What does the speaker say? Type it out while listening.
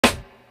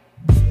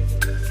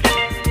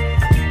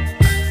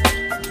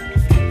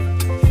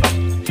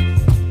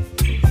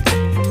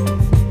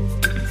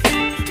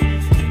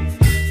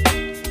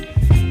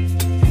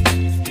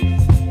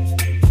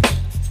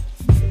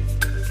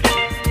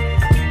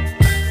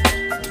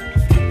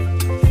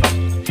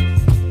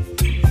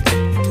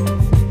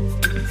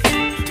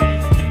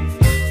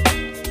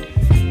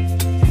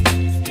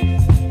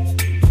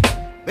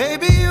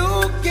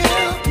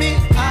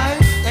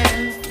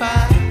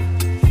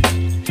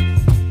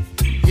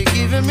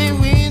giving me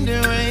wind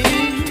and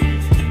rain.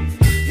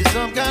 You're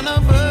some kind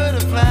of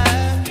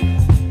butterfly.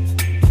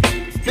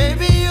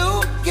 Baby,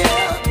 you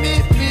give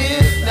me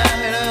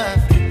midnight.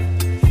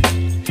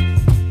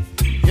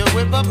 You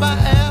whip up my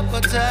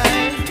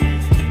appetite.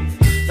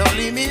 Don't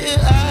leave me here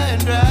high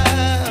and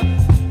dry.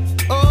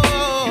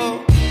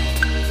 Oh,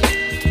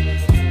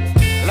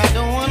 well, I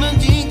don't wanna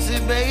jinx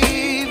it,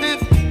 baby,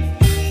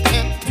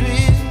 and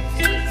twist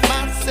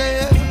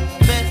myself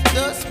at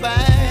the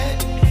spine.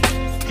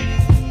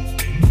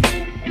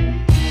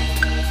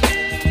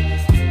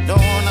 Don't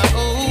wanna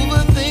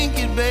overthink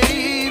it,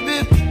 baby.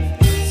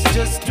 It's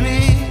just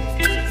twist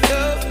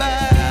your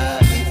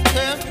body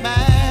and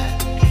mine.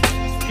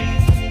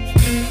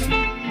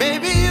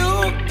 Baby, you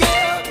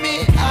give me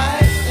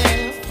ice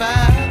and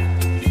fire.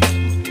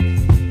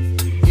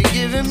 You're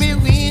giving me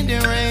wind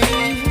and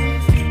rain.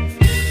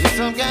 You're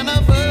some kind of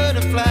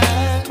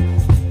butterfly.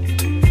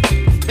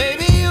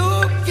 Baby, you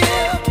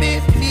give me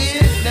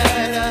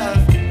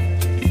midnight.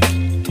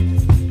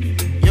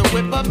 You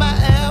whip up my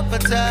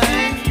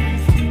appetite.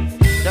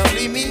 Don't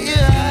leave me here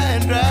high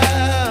and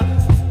dry.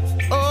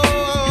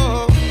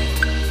 Oh,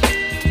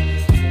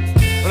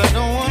 but I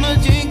don't wanna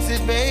jinx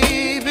it,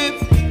 baby.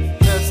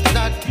 Let's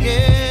not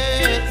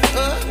get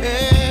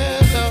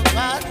ahead of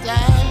my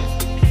time.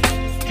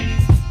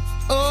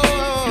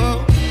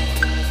 Oh,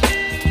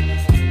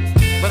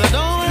 but I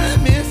don't wanna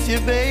miss you,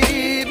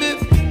 baby.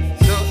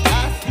 So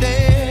I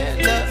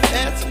stand up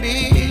and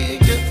speak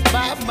just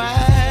my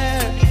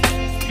mind.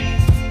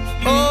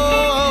 Oh.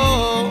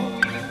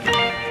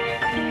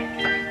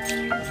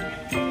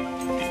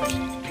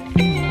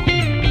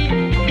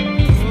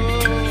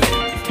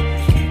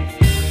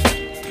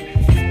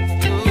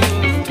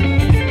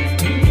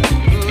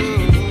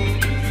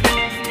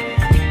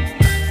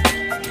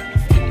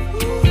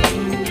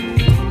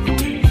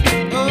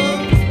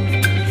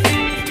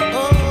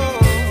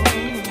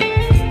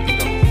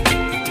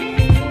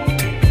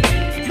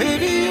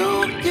 Baby, you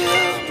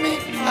give me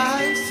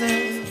ice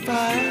and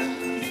fire.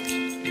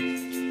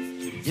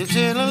 You're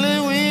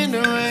chilling wind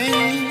and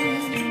rain.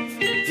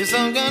 You're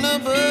some kind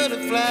of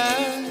butterfly.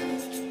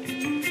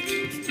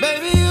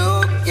 Baby, you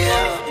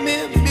give me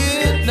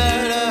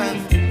midnight.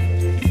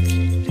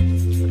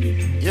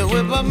 You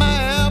whip up my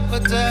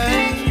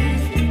appetite.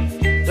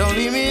 Don't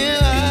leave me